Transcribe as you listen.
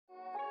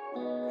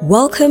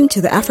Welcome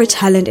to the Afro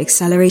Talent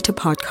Accelerator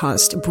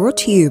podcast, brought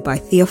to you by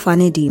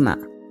Theophane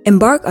Dima.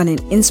 Embark on an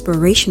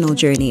inspirational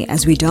journey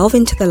as we delve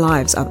into the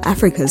lives of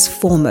Africa's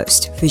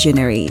foremost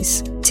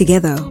visionaries.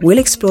 Together, we'll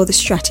explore the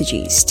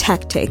strategies,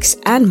 tactics,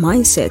 and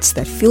mindsets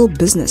that fuel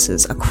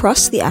businesses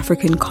across the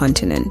African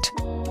continent.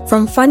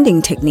 From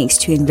funding techniques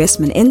to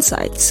investment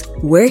insights,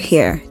 we're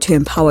here to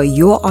empower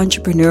your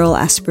entrepreneurial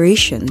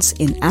aspirations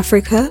in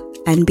Africa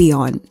and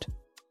beyond.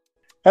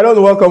 Hello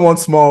and welcome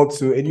once more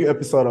to a new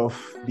episode of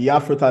the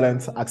Afro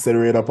Talent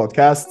Accelerator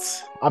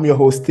podcast. I'm your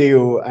host,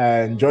 Theo,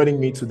 and joining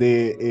me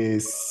today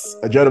is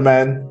a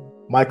gentleman,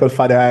 Michael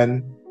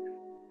Fadehan.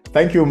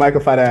 Thank you,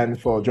 Michael Fadehan,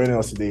 for joining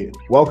us today.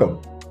 Welcome.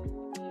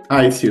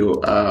 Hi, Theo.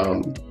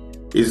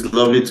 It's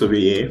lovely to be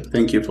here.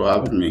 Thank you for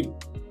having me.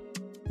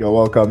 You're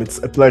welcome. It's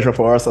a pleasure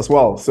for us as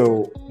well.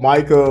 So,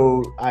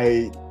 Michael,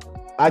 I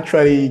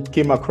actually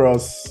came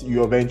across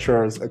your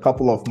ventures a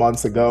couple of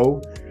months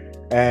ago.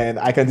 And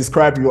I can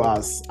describe you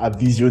as a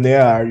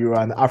visionaire. You're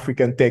an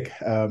African tech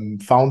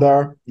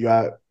founder.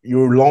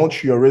 You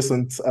launched your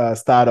recent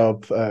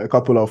startup a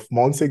couple of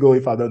months ago,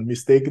 if I'm not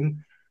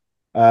mistaken,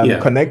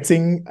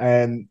 Connecting.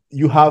 And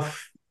you have,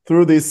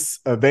 through this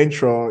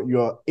venture,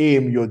 your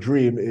aim, your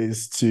dream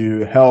is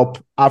to help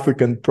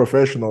African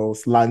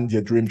professionals land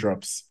their dream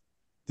jobs.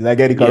 Did I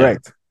get it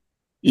correct?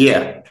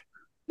 Yeah,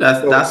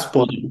 that's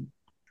possible.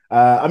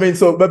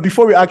 But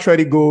before we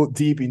actually go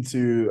deep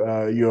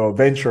into your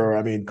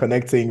venture,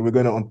 Connecting, we're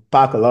going to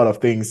unpack a lot of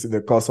things in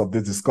the course of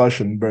this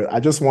discussion, but I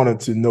just wanted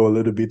to know a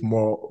little bit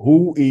more.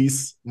 Who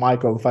is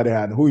Michael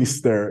Fadehan? Who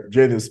is the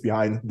genius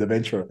behind the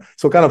venture?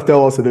 So kind of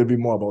tell us a little bit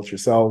more about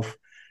yourself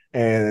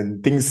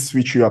and things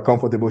which you are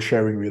comfortable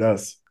sharing with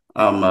us.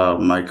 I'm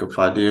Michael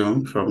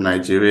Fadehan from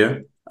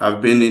Nigeria. I've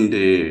been in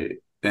the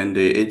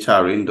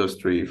HR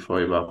industry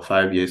for about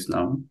 5 years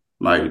now.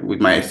 With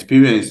my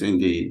experience in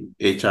the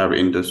HR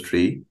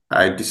industry,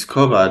 I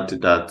discovered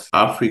that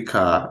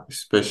Africa,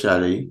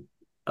 especially,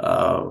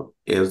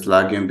 is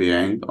lagging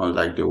behind,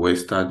 unlike the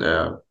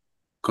Western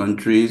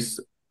countries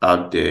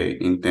out there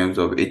in terms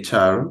of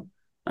HR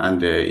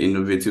and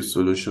innovative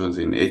solutions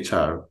in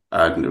HR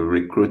and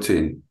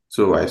recruiting.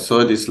 So I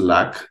saw this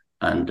lack,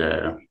 and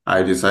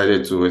I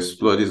decided to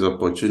explore this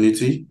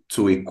opportunity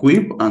to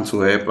equip and to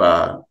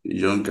help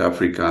young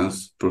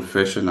Africans,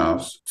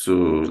 professionals,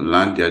 to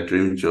land their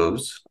dream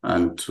jobs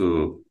and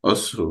to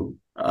also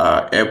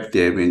help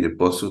them in the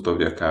pursuit of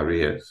their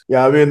careers.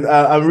 Yeah,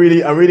 I'm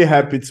really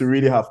happy to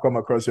really have come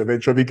across your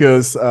venture,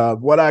 because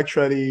what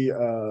actually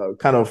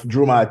kind of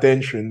drew my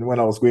attention when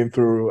I was going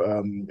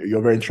through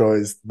your venture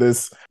is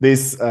this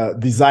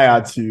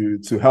desire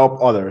to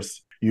help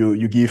others.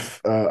 You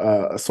give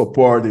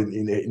support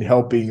in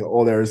helping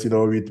others,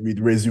 with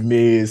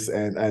resumes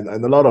and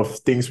a lot of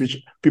things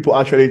which people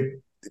actually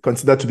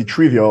consider to be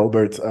trivial,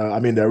 but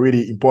they're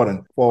really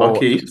important for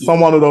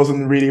someone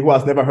who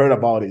has never heard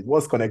about it.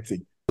 What's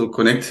Connecting? So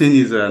Connecting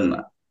is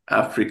an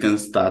African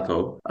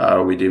startup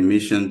with a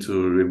mission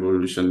to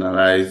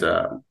revolutionize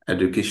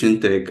education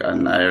tech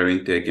and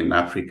hiring tech in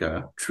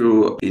Africa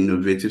through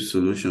innovative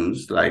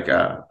solutions like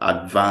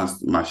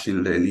advanced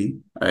machine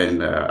learning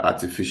and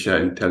artificial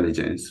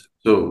intelligence.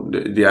 So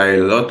there are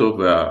a lot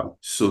of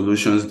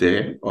solutions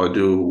there,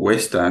 although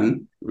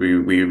Western, we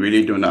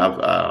really don't have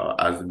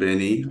as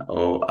many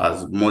or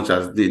as much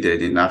as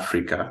needed in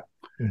Africa.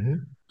 Mm-hmm.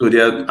 So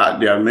there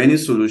are many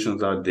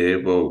solutions out there,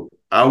 but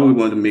how we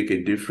want to make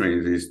a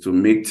difference is to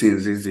make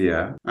things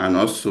easier and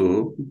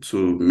also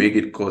to make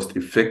it cost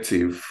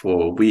effective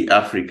for we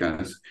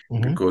Africans,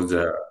 because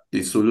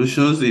the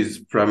solutions is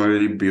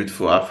primarily built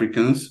for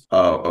Africans,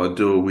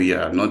 although we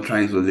are not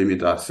trying to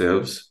limit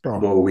ourselves,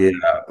 but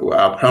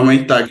our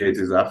primary target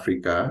is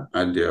Africa,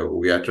 and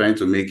we are trying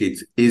to make it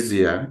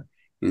easier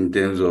in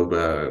terms of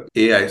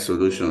AI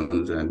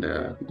solutions and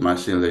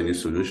machine learning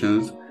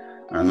solutions,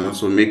 and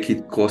also make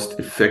it cost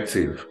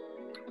effective.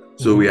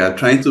 So we are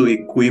trying to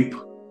equip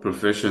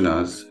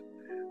professionals,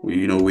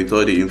 with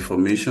all the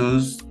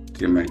informations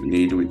they might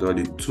need, with all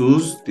the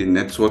tools, the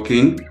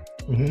networking,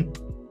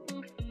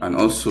 and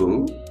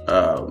also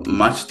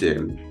match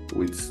them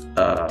with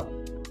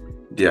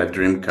their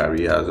dream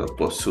careers or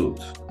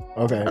pursuits.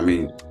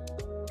 Okay.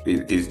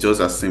 It's just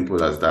as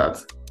simple as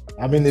that.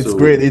 It's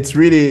great.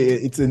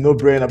 It's a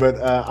no-brainer, but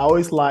I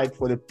always like,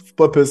 for the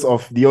purpose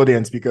of the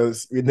audience,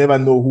 because we never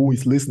know who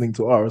is listening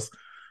to us.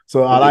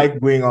 So I like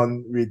going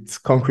on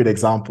with concrete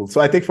examples. So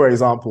I take, for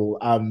example,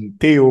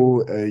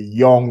 Theo, a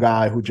young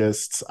guy who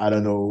just,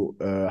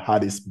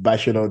 had his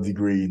bachelor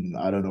degree in,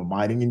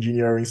 mining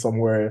engineering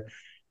somewhere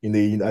at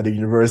the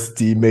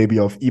university, maybe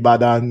of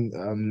Ibadan.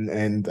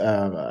 And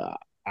I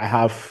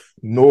have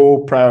no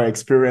prior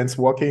experience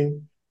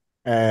working.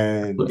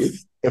 And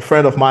a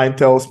friend of mine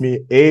tells me,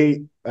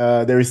 hey,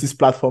 there is this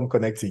platform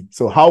Connecting.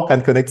 So how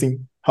can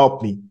Connecting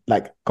help me?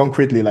 Like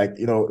concretely,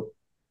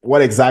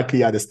 what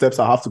exactly are the steps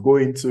I have to go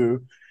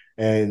into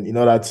and in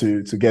order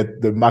to get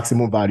the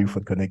maximum value for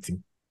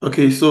Connecting?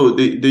 Okay, so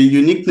the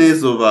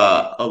uniqueness of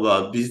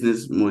our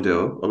business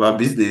model, of our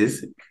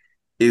business,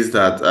 is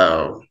that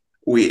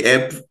we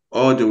help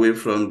all the way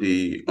from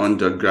the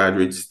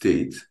undergraduate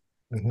state.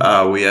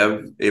 We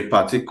have a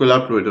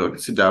particular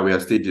product that we are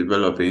still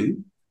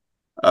developing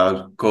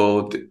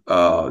called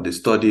the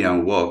study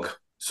and work.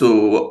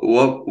 So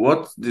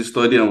what the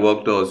study and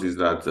work does is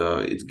that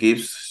it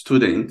gives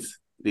students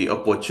the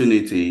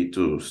opportunity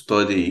to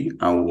study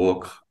and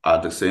work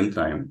at the same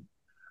time.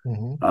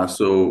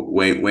 So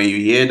when you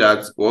hear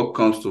that, what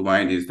comes to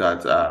mind is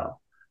that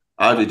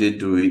how do they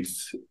do it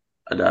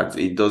that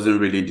it doesn't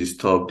really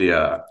disturb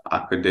their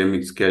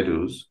academic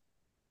schedules,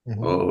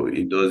 or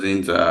it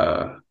doesn't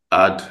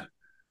add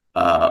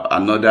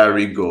another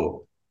rigor,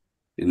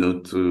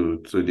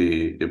 to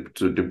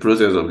the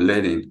process of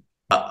learning.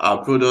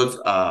 Our products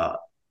are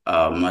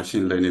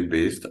machine learning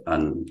based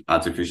and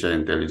artificial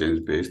intelligence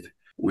based.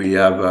 We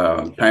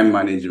have time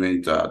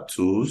management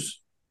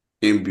tools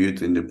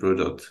inbuilt in the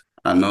product,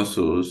 and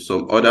also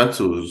some other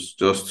tools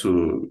just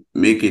to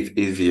make it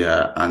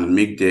easier and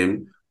make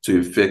them to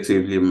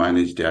effectively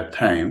manage their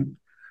time,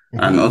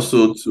 and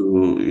also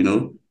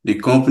to the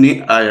company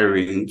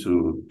hiring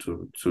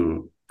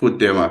to put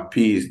them at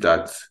peace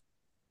that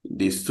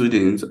the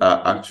students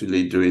are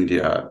actually doing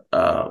their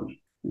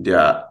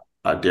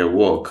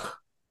work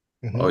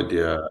or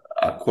their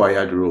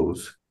acquired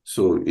roles.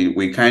 So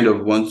we kind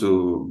of want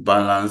to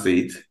balance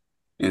it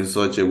in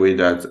such a way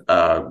that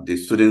the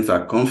students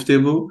are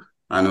comfortable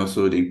and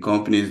also the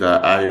companies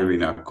that are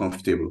hiring are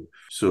comfortable.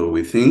 So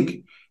we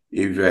think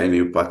if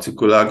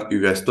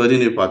you're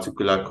studying a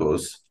particular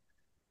course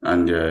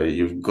and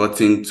you've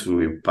gotten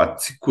to a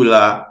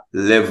particular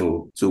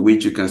level to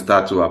which you can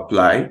start to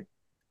apply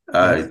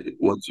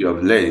what you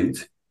have learned,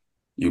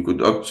 you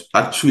could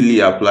actually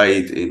apply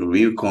it in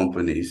real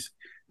companies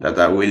that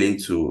are willing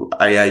to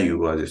hire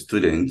you as a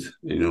student,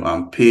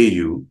 and pay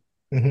you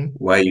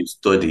while you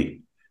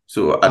study.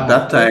 So at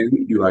that time,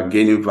 you are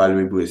gaining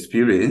valuable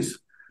experience,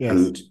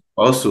 and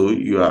also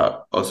you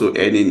are also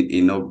earning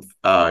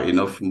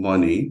enough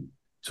money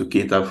to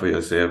cater for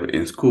yourself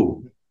in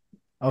school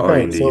or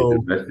in the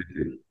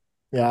university.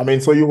 Yeah, I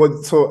mean, so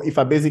if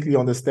I basically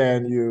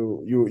understand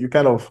you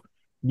kind of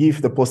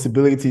give the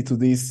possibility to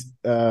these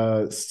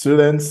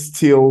students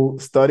still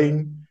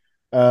studying,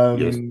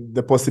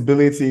 the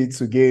possibility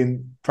to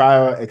gain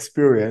prior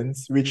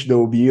experience, which they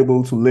will be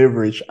able to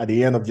leverage at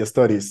the end of their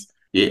studies.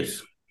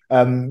 Yes.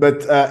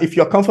 But if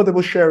you're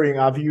comfortable sharing,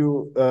 have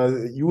you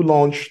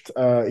launched,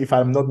 if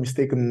I'm not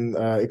mistaken,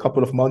 a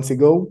couple of months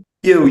ago?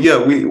 Yeah.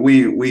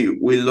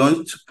 We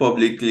launched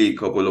publicly a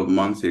couple of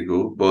months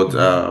ago, but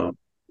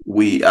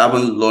we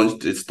haven't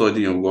launched a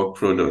study and work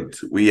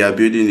product. We are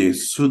building a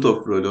suite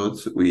of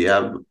products. We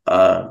have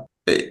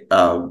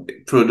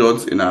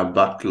products in our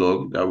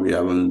backlog that we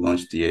haven't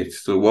launched yet.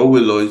 So what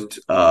we launched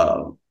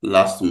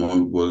last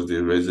month was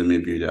the resume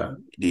builder,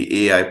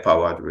 the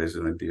AI-powered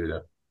resume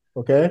builder.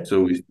 Okay.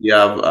 So we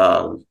have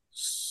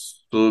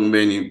so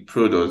many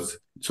products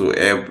to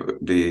help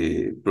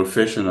the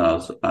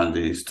professionals and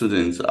the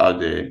students out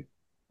there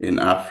in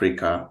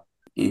Africa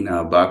in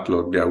our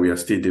backlog that we are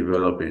still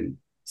developing.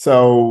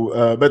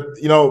 So, but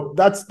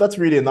that's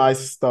really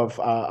nice stuff.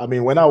 I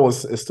mean, when I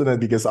was a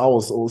student, because I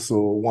was also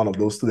one of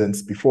those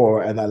students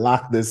before, and I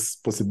lacked this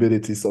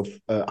possibilities of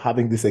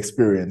having this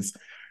experience.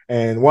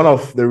 And one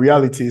of the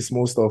realities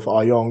most of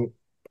our young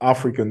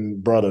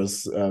African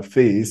brothers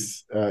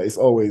face is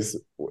always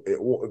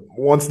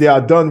once they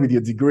are done with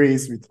your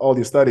degrees, with all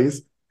your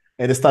studies,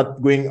 and they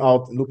start going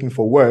out looking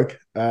for work,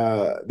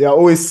 they are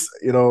always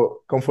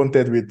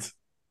confronted with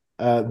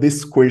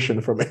this question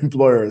from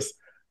employers: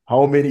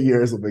 how many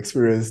years of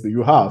experience do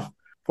you have?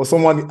 For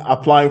someone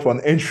applying for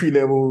an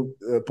entry-level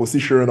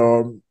position,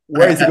 or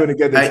where is he going to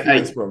get the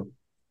experience from?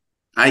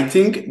 I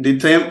think the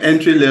term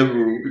entry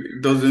level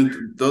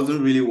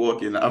doesn't really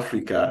work in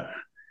Africa.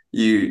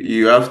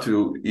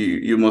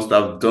 You must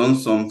have done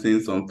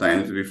something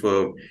sometimes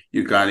before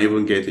you can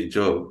even get a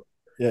job.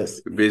 Yes,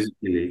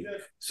 basically.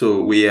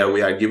 So we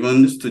are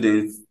giving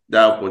students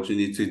that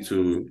opportunity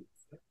to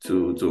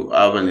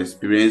have an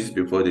experience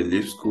before they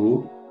leave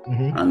school,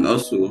 and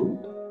also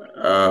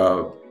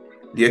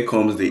there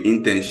comes the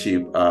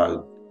internship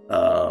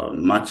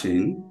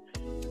matching.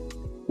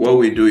 What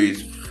we do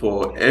is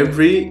for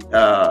every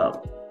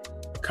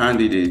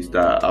candidate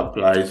that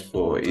applies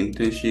for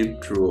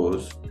internship through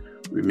us,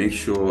 we make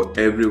sure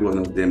every one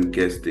of them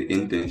gets the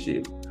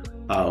internship.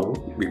 How?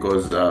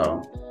 Because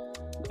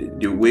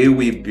the way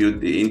we build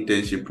the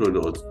internship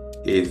product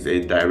is a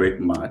direct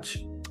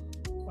match.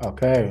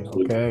 Okay.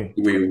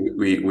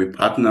 We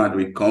partnered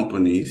with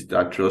companies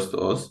that trust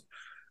us,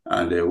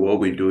 and what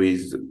we do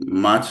is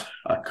match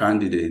our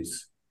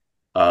candidates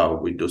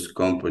with those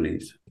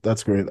companies.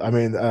 That's great. I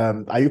mean,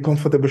 are you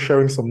comfortable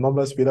sharing some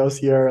numbers with us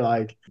here?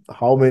 Like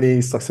how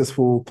many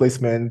successful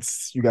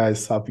placements you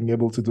guys have been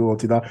able to do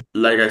until now?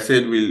 Like I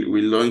said,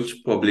 we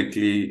launched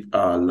publicly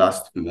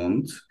last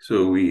month.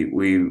 So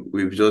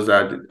we've just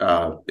had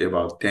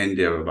about 10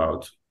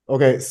 thereabouts.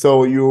 Okay,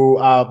 so you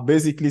are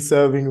basically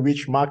serving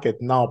which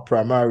market now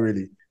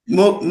primarily?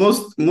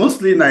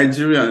 Mostly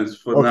Nigerians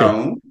for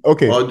now.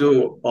 Okay.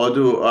 Although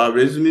our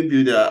resume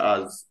builder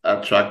has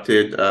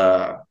attracted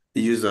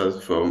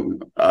users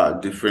from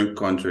different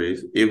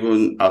countries,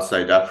 even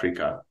outside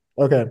Africa.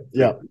 Okay.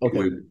 Yeah.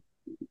 Okay.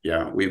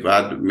 We've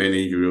had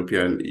many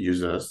European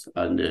users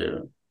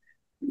and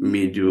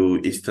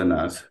Middle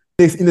Easterners.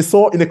 In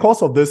the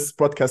course of this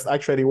podcast,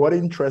 actually, what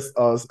interests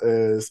us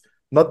is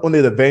not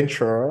only the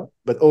venture,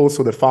 but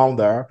also the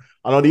founder.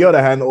 And on the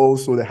other hand,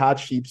 also the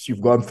hardships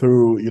you've gone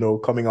through,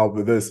 coming up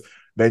with this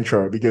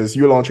venture, because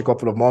you launched a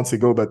couple of months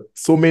ago, but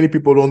so many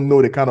people don't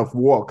know the kind of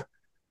work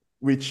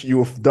which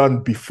you've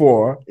done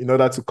before in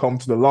order to come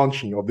to the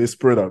launching of this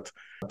product.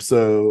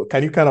 So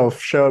can you kind of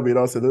share with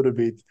us a little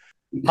bit,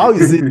 how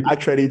is it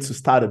actually to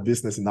start a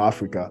business in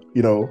Africa,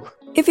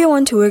 If you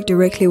want to work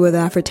directly with the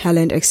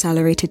AfriTalent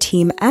Accelerator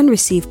team and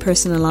receive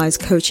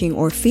personalized coaching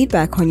or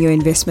feedback on your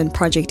investment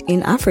project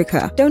in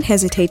Africa, don't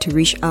hesitate to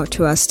reach out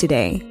to us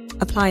today.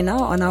 Apply now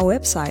on our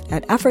website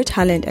at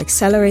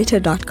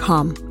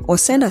afritalentaccelerator.com or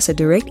send us a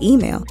direct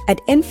email at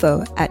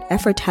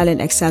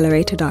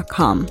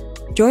info@afritalentaccelerator.com.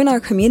 Join our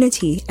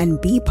community and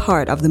be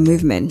part of the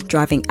movement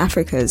driving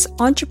Africa's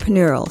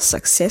entrepreneurial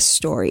success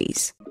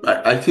stories.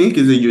 I think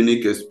it's a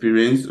unique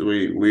experience.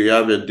 We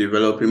have a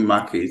developing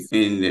market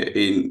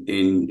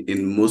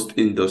in most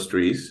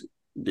industries.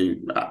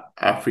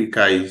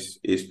 Africa is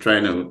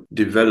trying to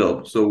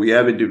develop, so we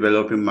have a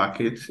developing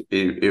market,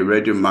 a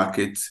ready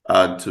market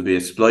to be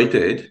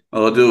exploited.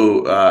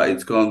 Although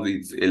it comes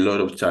with a lot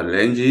of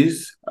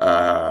challenges,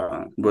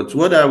 but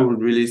what I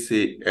would really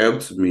say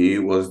helped me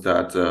was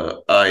that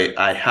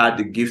I had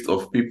the gift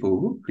of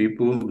people.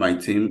 My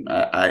team.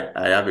 I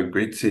have a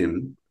great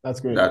team.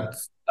 That's great.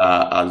 That's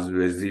as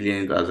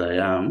resilient as I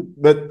am.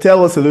 But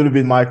tell us a little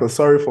bit, Michael.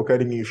 Sorry for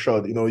cutting you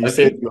short. You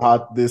said you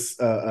had this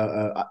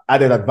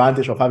added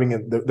advantage of having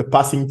the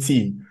passing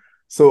team.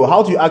 So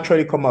how do you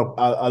actually come up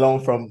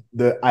along from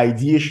the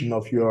ideation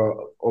of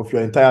your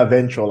entire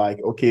venture,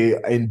 like, okay,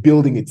 in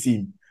building a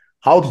team?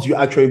 How did you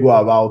actually go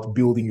about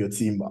building your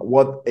team?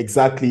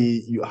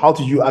 How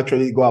did you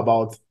actually go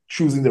about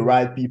choosing the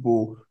right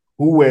people?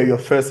 Who were your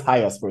first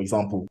hires, for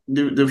example?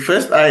 The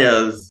first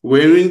hires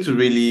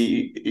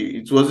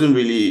it wasn't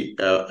really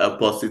a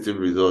positive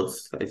result.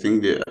 I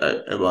think there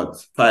are about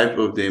 5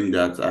 of them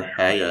that I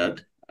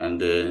hired,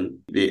 and then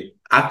they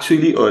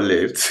actually all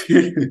left.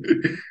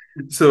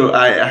 So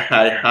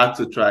I had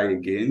to try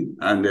again,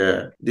 and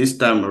this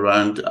time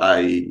around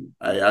I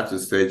had to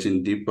search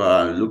in deeper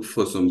and look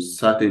for some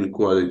certain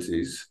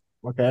qualities.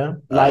 Okay.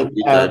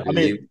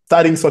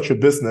 Starting such a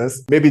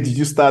business, maybe did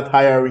you start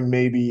hiring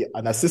maybe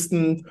an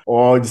assistant,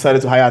 or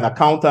decided to hire an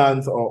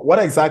accountant, or what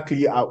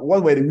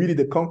were really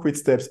the concrete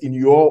steps in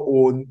your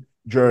own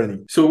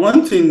journey? So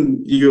one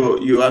thing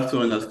you have to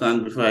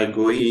understand before I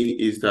go in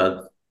is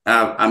that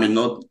I'm a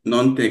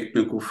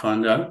non-technical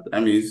founder.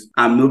 I mean,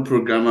 I'm no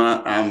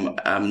programmer. I'm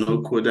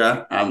no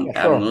coder. I'm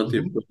not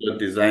a product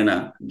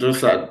designer.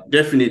 Those are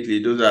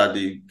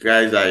the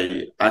guys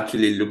I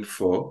actually looked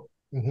for.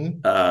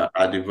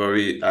 At the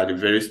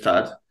very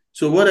start.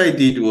 So what I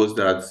did was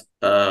that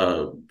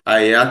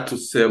I had to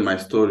sell my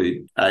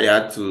story. I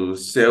had to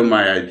sell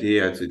my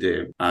idea to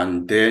them,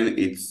 and then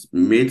it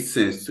made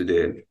sense to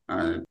them,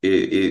 and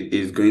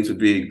it's going to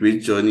be a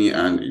great journey.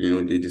 And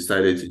they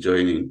decided to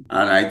join in.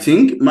 And I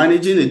think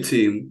managing a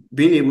team,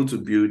 being able to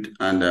build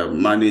and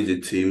manage a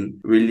team,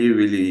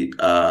 really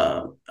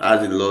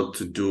has a lot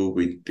to do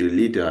with the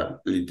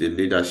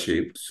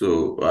leadership.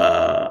 So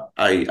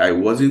I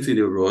wasn't in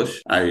a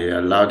rush. I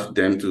allowed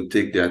them to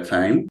take their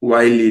time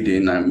while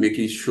leading and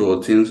making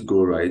sure things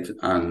go right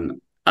and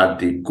at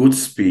the good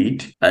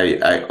speed.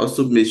 I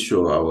also made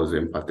sure I was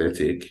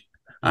empathetic,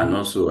 and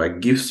also I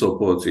give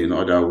support in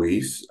other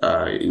ways.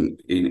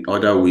 In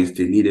other ways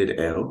they needed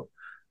help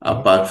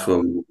apart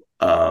from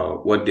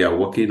what they are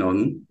working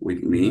on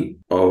with me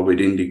or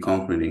within the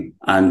company.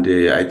 And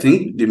I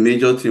think the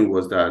major thing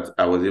was that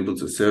I was able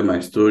to sell my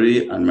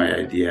story and my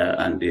idea,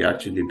 and they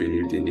actually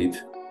believed in it.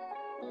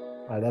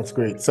 That's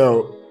great.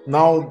 So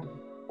now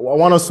I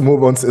want us to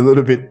move on a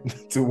little bit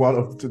to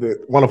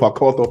one of our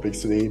core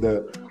topics today,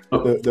 the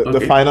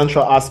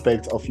financial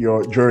aspect of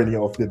your journey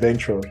of the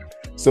venture.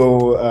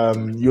 So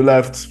you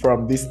left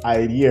from this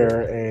idea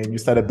and you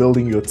started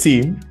building your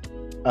team.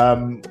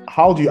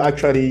 How do you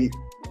actually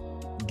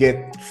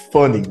get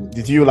funding?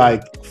 Did you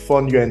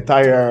fund your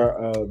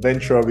entire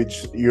venture with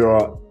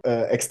your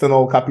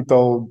external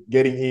capital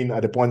getting in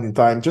at a point in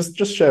time? Just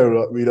share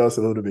with us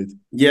a little bit.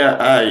 Yeah,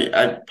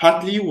 I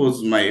partly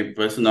was my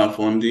personal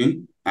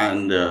funding,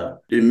 and the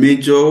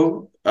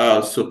major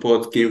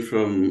support came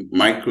from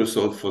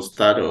Microsoft for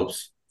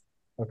startups.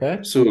 Okay.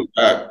 So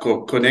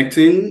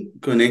Connecting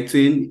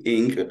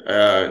Inc.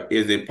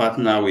 Is a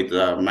partner with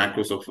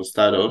Microsoft for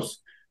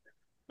startups,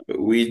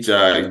 which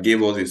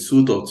gave us a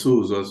suite of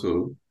tools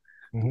also,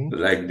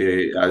 like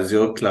the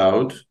Azure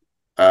Cloud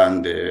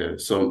and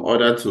some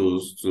other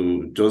tools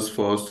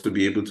for us to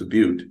be able to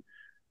build.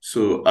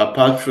 So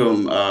apart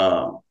from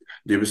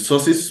the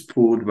resources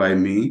pulled by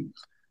me,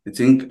 I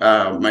think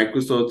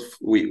Microsoft,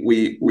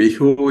 we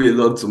owe a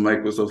lot to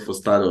Microsoft for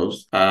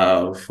startups,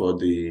 for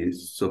the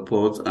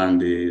support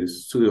and the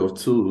suite of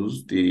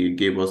tools they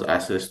gave us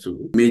access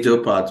to.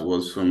 Major part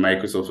was from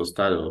Microsoft for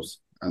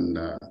startups and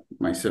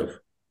myself.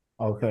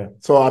 Okay.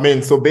 So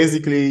so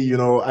basically,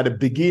 at the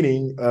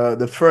beginning,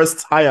 the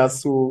first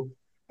hires who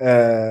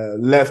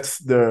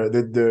left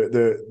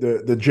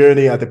the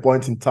journey at a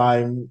point in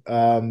time,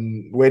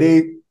 were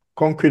they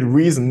concrete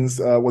reasons?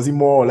 Was it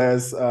more or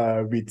less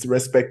with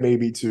respect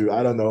maybe to,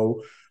 I don't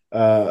know,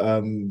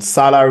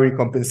 salary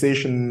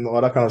compensation,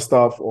 all that kind of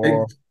stuff,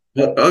 or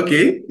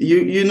Okay,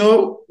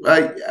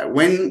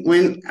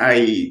 when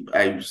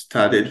I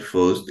started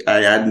first,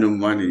 I had no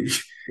money,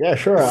 yeah,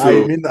 sure.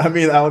 so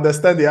I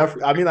understand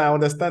I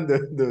understand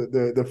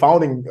the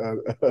founding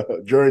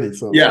journey.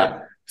 So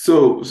yeah,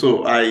 so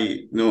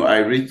I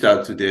reached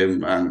out to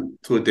them and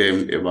told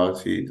them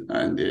about it,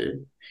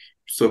 and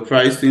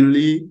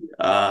surprisingly,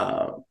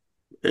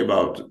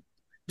 about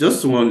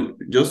just one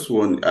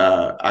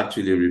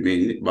actually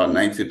remained. About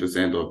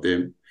 90% of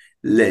them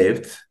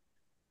left,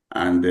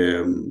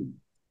 and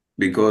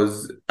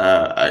because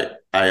I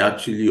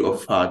actually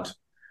offered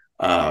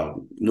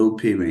no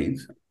payment,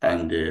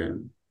 and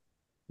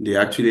they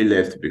actually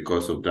left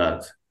because of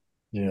that.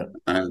 yeah.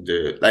 And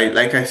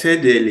like I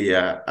said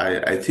earlier,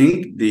 I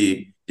think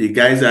the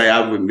guys I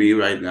have with me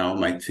right now,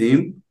 my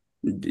team,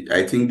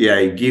 I think they are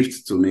a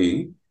gift to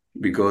me,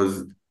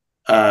 because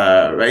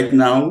right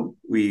now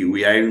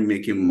we aren't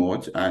making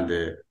much, and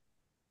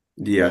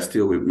they are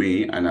still with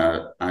me, and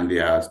they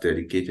are as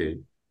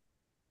dedicated.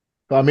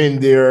 So,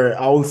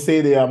 I would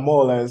say they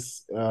more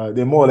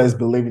or less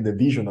believe in the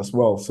vision as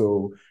well.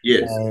 So,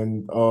 Yes,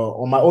 and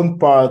on my own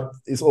part,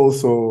 is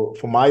also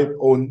from my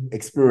own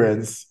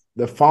experience,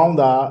 the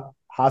founder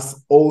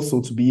has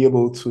also to be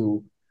able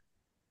to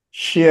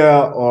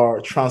share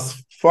or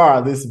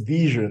transfer this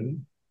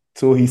vision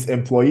to his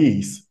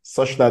employees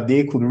such that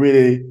they could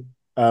really,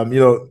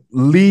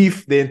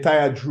 live the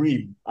entire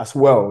dream as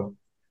well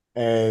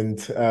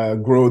and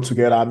grow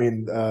together.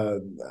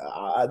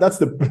 That's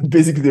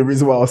basically the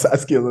reason why I was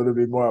asking a little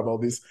bit more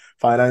about this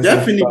financing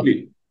stuff,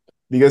 definitely,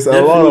 because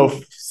a lot of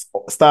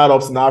definitely.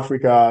 startups in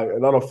Africa, a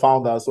lot of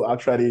founders who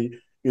actually,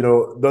 they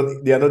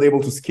are not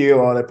able to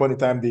scale at a point in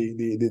time.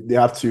 They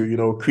have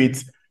to,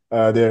 quit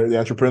the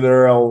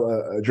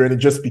entrepreneurial journey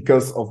just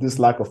because of this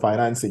lack of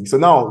financing. So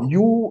now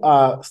you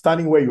are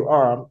standing where you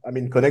are.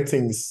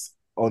 Connecting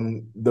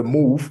on the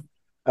move.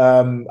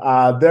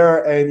 Are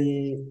there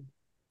any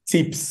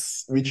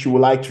tips which you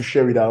would like to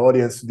share with our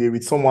audience today,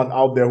 with someone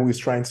out there who is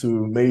trying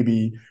to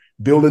maybe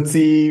build a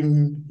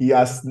team? He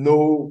has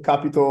no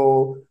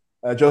capital,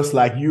 just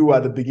like you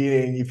at the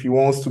beginning. If he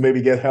wants to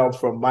maybe get help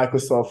from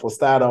Microsoft for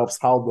startups,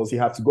 how does he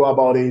have to go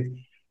about it?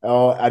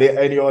 Are there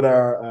any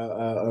other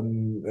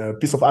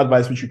piece of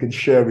advice which you can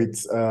share with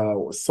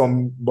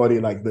somebody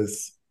like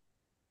this?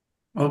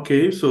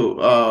 Okay,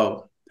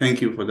 so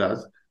thank you for that.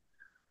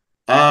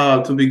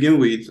 To begin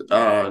with,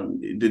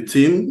 the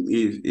team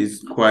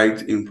is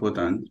quite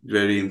important,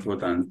 very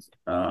important.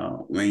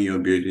 When you're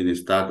building a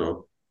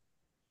startup,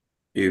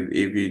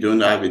 if you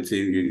don't have a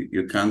team,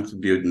 you can't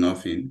build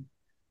nothing.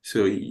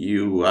 So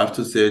you have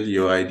to sell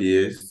your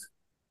ideas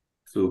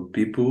to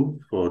people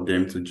for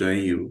them to join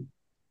you.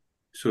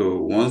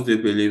 So once they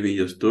believe in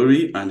your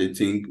story and they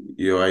think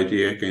your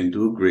idea can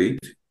do great,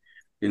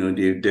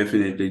 they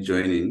definitely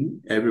join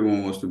in.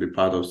 Everyone wants to be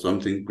part of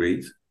something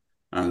great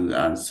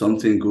and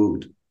something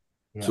good.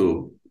 Yeah.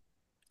 So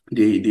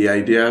the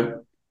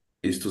idea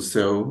is to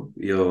sell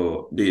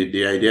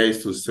the idea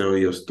is to sell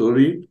your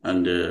story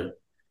and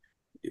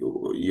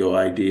your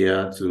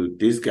idea to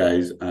these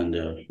guys, and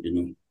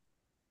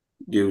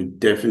they will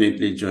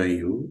definitely join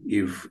you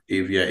if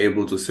you're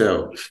able to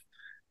sell.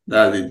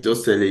 That's it,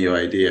 just selling your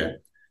idea.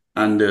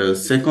 And the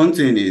second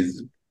thing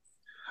is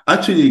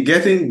actually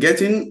getting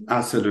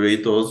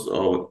accelerators,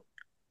 or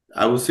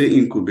I would say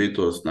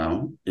incubators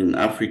now in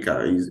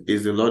Africa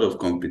is a lot of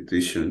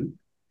competition.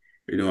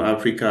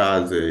 Africa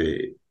has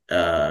a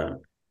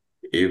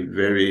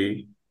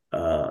very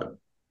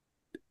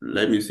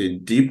let me say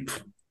deep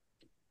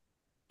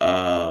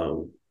uh,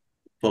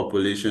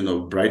 population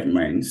of bright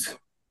minds.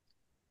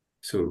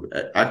 So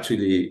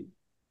actually,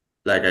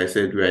 like I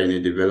said, we're in a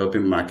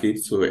developing market,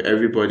 so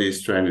everybody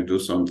is trying to do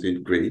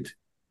something great,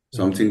 Mm.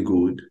 something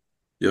good,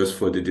 just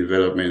for the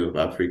development of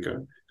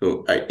Africa.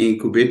 So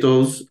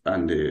incubators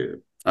and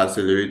the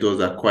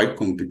accelerators are quite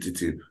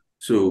competitive.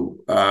 So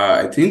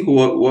I think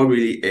what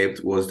really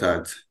helped was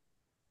that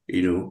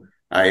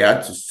I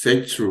had to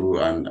search through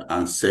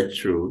and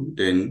search through.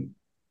 Then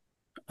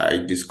I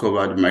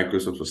discovered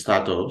Microsoft for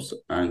startups,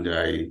 and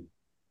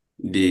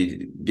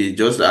they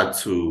just had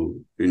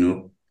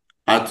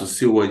to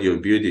see what you're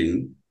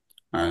building,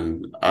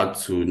 and had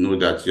to know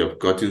that you have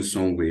gotten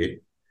somewhere,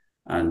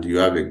 and you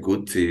have a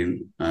good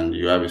team, and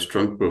you have a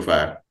strong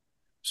profile.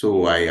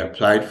 So I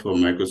applied for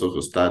Microsoft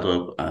for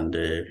startup, and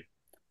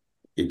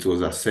it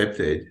was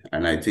accepted,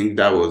 and I think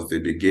that was the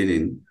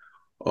beginning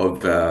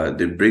of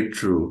the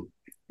breakthrough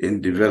in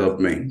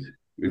development,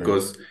 Great.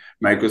 because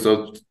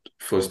Microsoft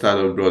for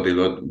startup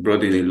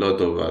brought in a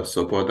lot of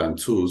support and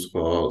tools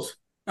for us.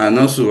 And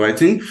also, I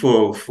think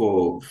for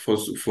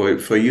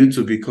you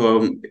to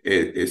become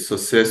a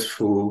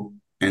successful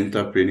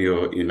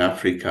entrepreneur in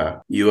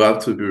Africa, you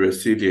have to be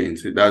resilient.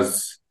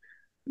 That's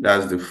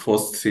the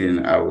first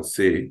thing I would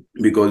say,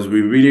 because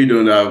we really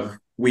don't have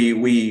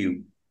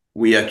we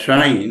are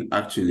trying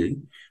actually,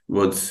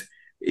 but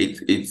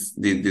it's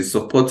the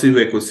supportive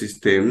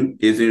ecosystem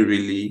isn't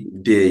really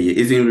there yet,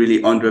 isn't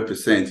really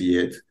 100%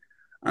 yet.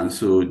 And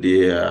so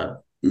there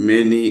are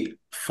many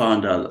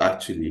founders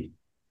actually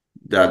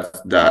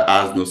that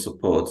has no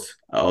support,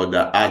 or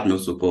that had no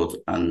support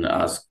and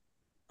has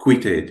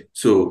quitted.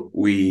 So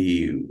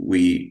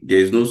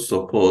there's no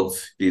support.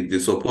 The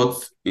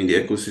support in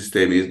the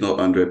ecosystem is not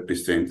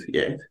 100%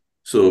 yet.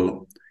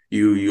 So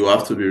you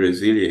have to be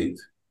resilient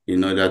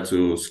in order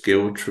to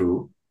scale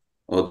through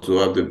or to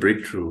have the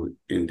breakthrough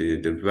in the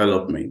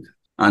development.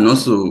 And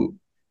also,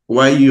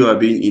 while you are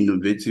being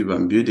innovative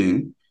and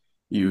building,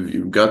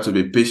 you've got to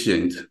be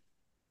patient.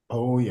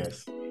 Oh,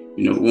 yes.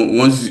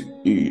 Once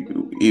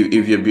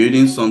if you're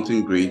building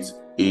something great,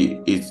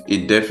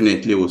 it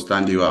definitely will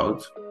stand you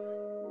out.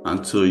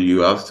 And so you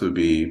have to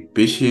be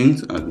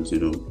patient and,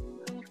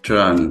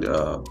 try and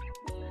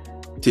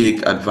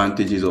take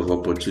advantages of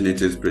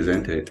opportunities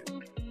presented.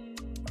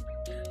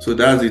 So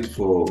that's it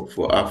for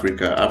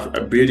Africa.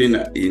 Building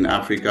in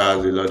Africa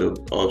has a lot of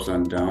ups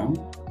and downs,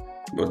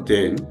 but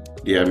then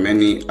there are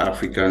many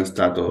African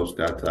startups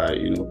that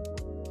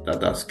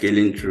are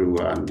scaling through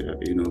and,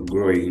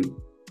 growing.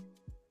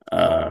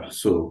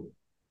 So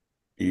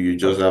you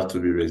just have to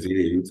be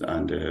resilient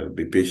and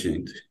be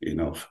patient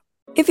enough.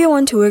 If you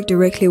want to work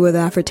directly with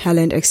the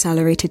AfriTalent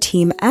Accelerator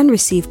team and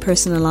receive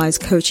personalized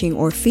coaching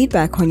or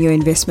feedback on your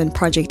investment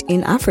project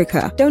in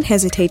Africa, don't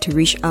hesitate to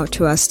reach out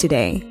to us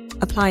today.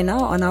 Apply now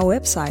on our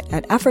website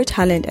at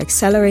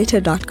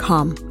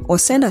afritalentaccelerator.com or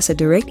send us a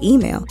direct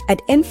email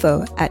at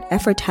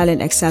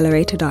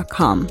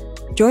info@afritalentaccelerator.com.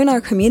 Join our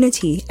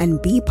community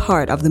and be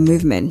part of the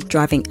movement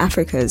driving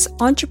Africa's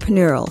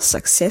entrepreneurial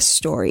success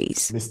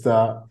stories.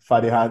 Mr.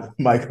 Fadehan,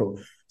 Michael.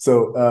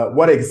 So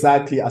what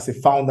exactly, as a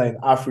founder in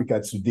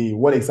Africa today,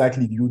 what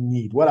exactly do you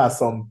need? What are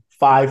some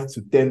 5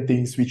 to 10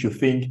 things which you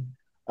think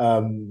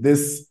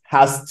this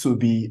has to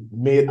be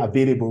made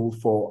available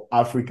for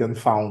African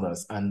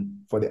founders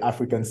and for the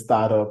African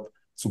startup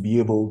to be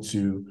able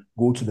to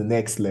go to the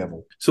next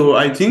level? So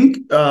I think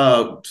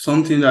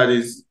something that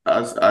is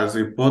as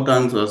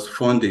important as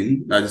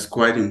funding, that is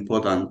quite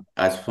important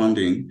as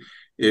funding,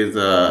 is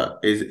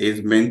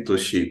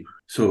mentorship.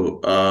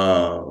 So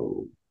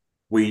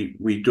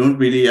we don't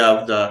really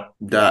have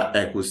that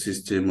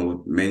ecosystem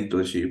of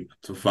mentorship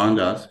to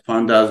founders.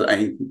 Founders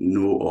I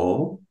know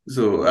all.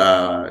 So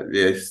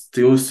there's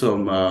still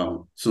some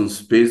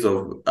space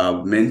of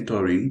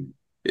mentoring,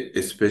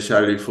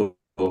 especially for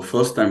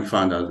first-time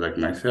founders like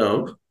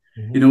myself.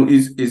 Mm-hmm.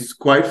 It's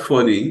quite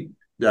funny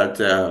that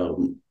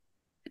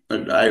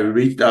I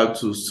reached out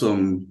to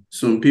some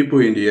people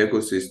in the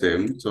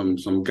ecosystem,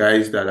 some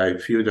guys that I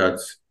feel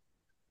that,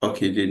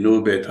 okay, they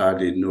know better,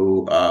 they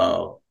know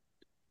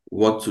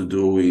what to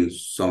do in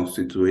some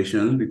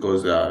situations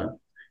because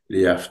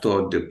they have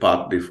thought the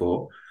path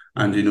before.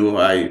 And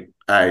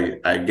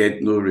I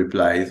get no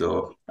replies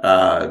or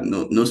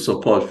no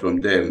support from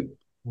them.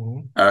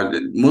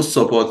 Mm-hmm. Most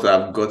support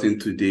I've gotten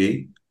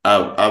today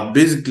are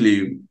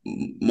basically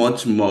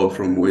much more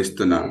from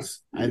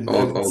Westerners. And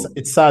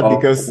it's sad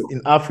because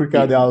in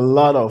Africa there are a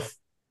lot of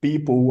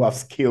people who have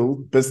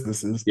scaled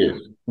businesses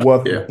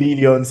worth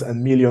billions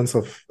and millions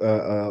of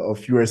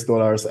US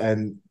dollars,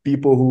 and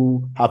people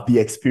who have the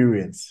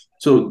experience.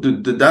 So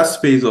that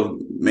space of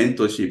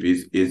mentorship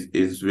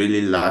is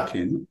really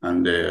lacking,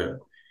 and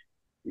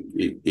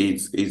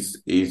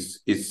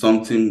it's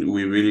something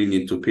we really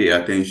need to pay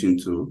attention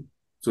to.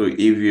 So if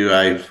you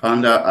are a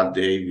founder out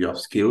there, if you have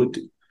scaled,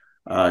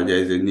 there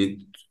is a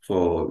need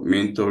for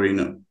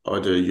mentoring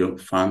other young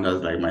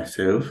founders like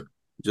myself,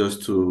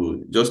 just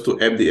to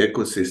help the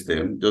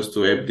ecosystem, just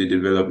to help the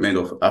development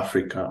of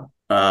Africa.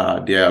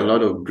 There are a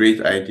lot of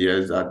great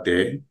ideas out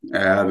there. I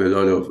have a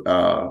lot of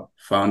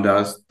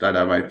founders that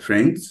are my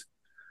friends,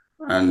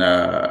 and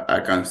I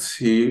can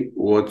see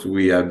what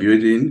we are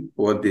building,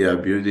 what they are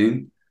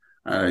building,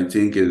 and I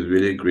think it's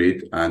really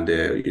great. And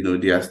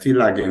they are still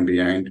lagging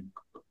behind,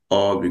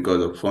 all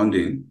because of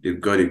funding. They've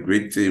got a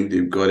great team,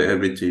 they've got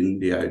everything.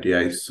 The idea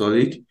is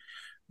solid,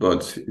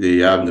 but they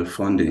have the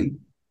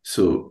funding.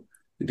 So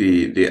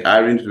they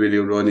aren't really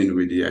running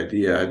with the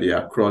idea, they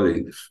are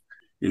crawling.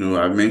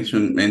 I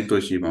mentioned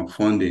mentorship and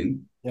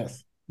funding.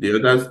 Yes. The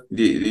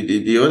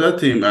other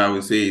thing I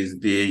would say is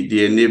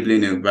the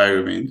enabling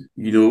environment.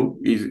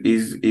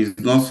 Is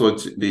not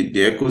such, the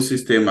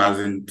ecosystem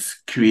hasn't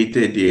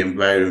created the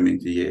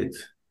environment yet.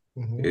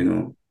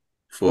 Mm-hmm.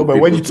 But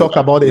when you talk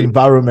about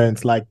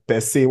environment, like per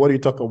se, what do you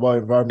talk about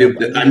environment?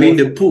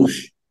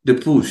 The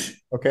push.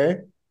 Okay.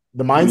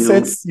 The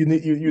mindsets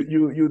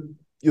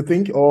you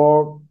think,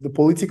 or the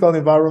political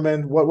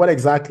environment? What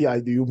exactly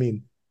do you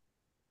mean?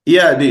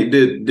 Yeah,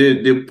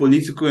 the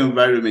political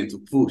environment to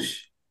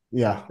push.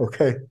 Yeah.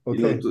 Okay.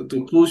 Okay.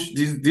 To push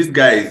these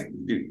guys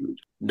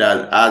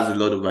that has a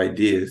lot of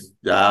ideas,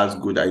 that has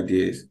good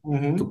ideas, to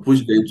Mm-hmm. push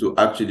them to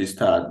actually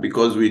start,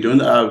 because we don't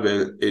have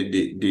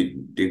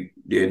the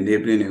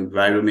enabling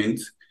environment.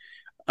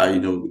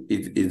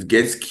 It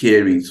gets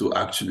scary to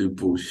actually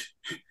push,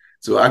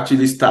 to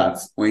actually start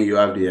when you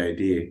have the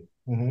idea.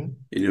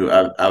 Mm-hmm.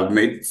 I've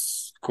met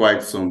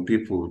quite some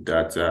people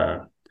that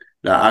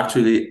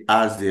actually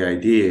has the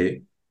idea,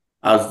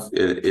 has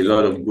a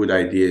lot of good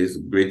ideas,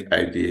 great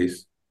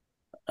ideas,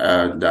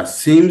 that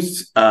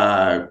seems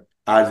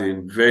has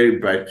a very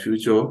bright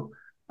future,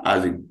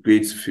 has a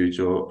great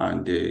future,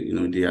 and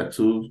they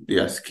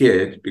are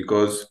scared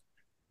because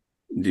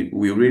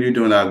we really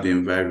don't have the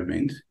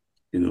environment,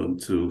 to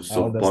I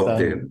support understand.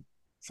 them.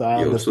 So I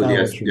So understand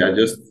what they you are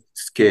just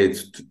scared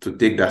to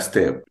take that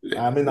step.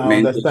 I mean, I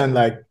Mentorship. understand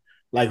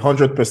like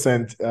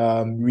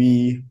 100%.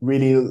 We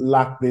really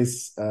lack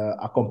this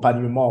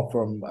accompagnement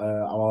from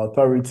our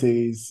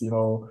authorities. Yeah.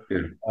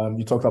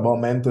 You talked about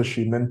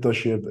mentorship.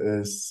 Mentorship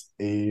is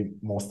a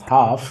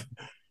must-have.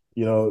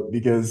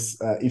 Because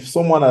if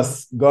someone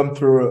has gone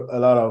through a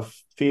lot of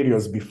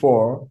failures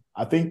before,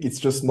 I think it's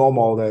just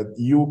normal that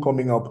you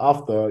coming up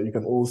after, you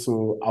can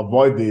also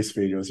avoid these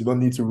failures. You don't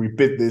need to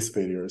repeat these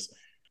failures.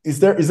 Is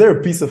there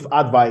a piece of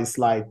advice,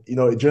 like,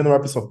 a general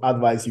piece of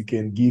advice you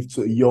can give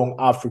to a young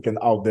African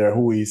out there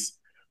who is,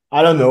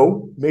 I don't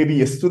know,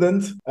 maybe a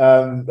student,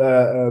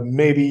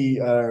 maybe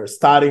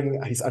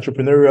starting his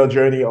entrepreneurial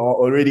journey or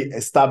already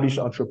established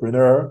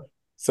entrepreneur?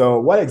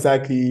 So what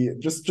exactly,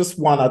 just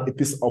one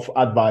piece of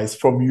advice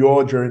from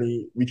your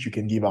journey which you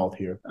can give out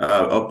here?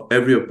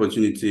 Every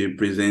opportunity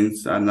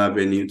presents an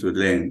avenue to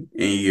learn.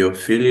 In your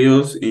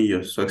failures, in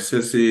your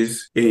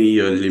successes, in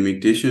your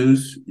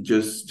limitations,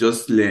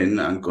 just learn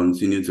and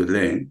continue to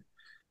learn.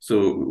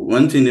 So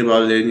one thing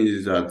about learning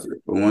is that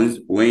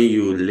when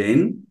you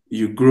learn,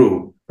 you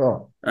grow.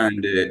 Sure.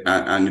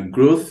 And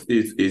growth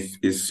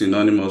is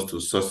synonymous to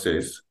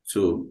success.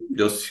 So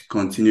just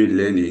continue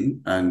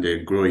learning and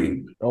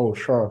growing. Oh,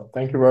 sure.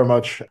 Thank you very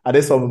much. Are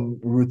there some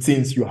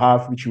routines you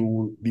have which you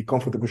will be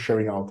comfortable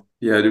sharing out?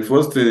 Yeah, the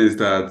first thing is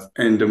that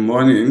in the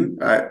morning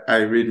I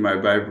read my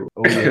Bible.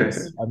 Oh,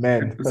 yes.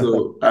 Amen.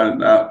 So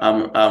I'm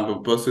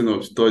a person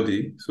of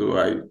study, so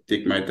I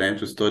take my time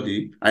to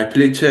study. I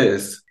play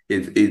chess.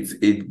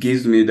 It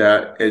gives me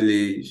that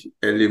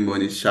early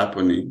morning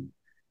sharpening.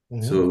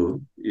 Mhm.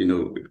 So,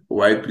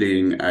 while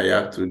playing, I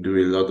have to do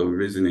a lot of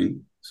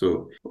reasoning.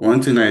 So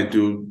one thing I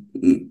do,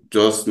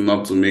 just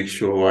not to make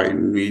sure I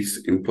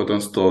miss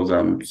important stuff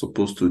I'm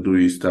supposed to do,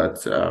 is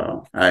that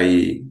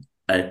I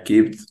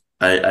keep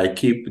I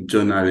keep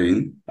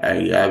journaling.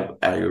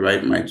 I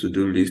write my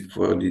to-do list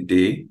for the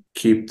day,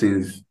 keep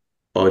things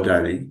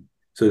orderly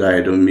so that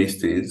I don't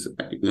miss things.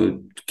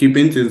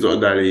 Keeping things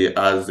orderly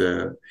has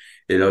a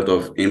lot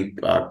of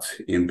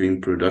impact in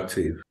being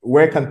productive.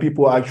 Where can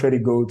people actually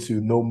go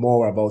to know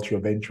more about your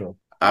venture?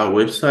 Our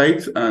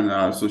website and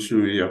our social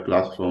media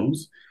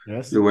platforms. The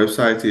Yes.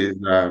 website is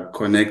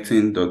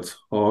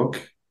connecting.org,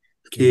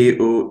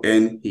 Mm-hmm.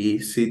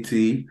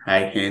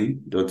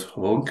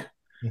 KONECTIN.org,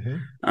 Mm-hmm.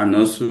 and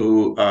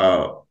also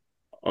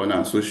on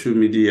our social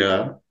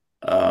media,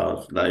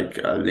 like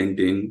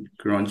LinkedIn,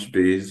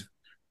 Crunchbase,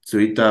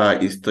 Twitter,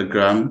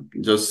 Instagram.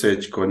 Just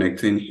search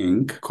Connecting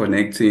Inc.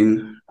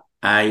 Connecting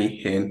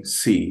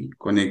INC,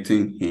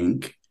 Connecting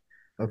Inc.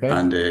 Okay.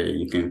 And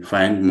you can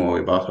find more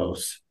about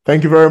us.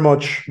 Thank you very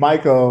much,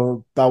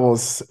 Michael. That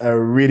was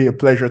really a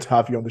pleasure to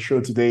have you on the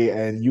show today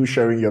and you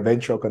sharing your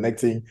venture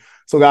connecting.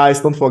 So,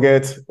 guys, don't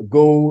forget,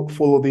 go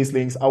follow these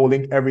links. I will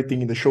link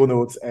everything in the show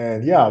notes.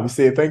 And yeah, we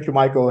say thank you,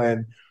 Michael,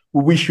 and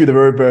we wish you the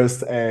very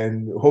best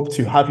and hope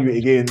to have you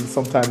again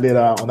sometime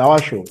later on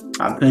our show.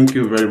 Thank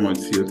you very much,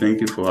 Theo.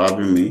 Thank you for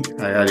having me.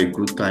 I had a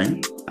good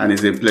time, and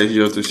it's a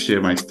pleasure to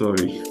share my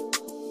story.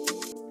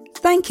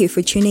 Thank you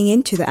for tuning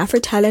in to the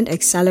AfroTalent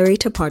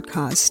Accelerator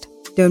podcast.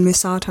 Don't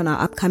miss out on our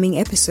upcoming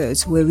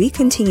episodes where we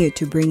continue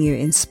to bring you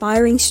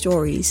inspiring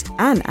stories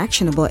and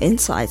actionable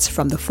insights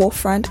from the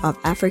forefront of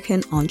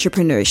African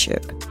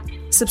entrepreneurship.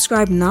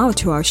 Subscribe now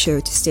to our show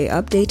to stay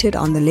updated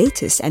on the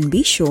latest and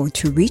be sure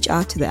to reach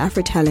out to the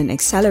AfroTalent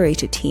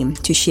Accelerator team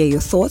to share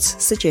your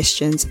thoughts,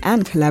 suggestions,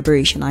 and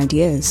collaboration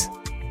ideas.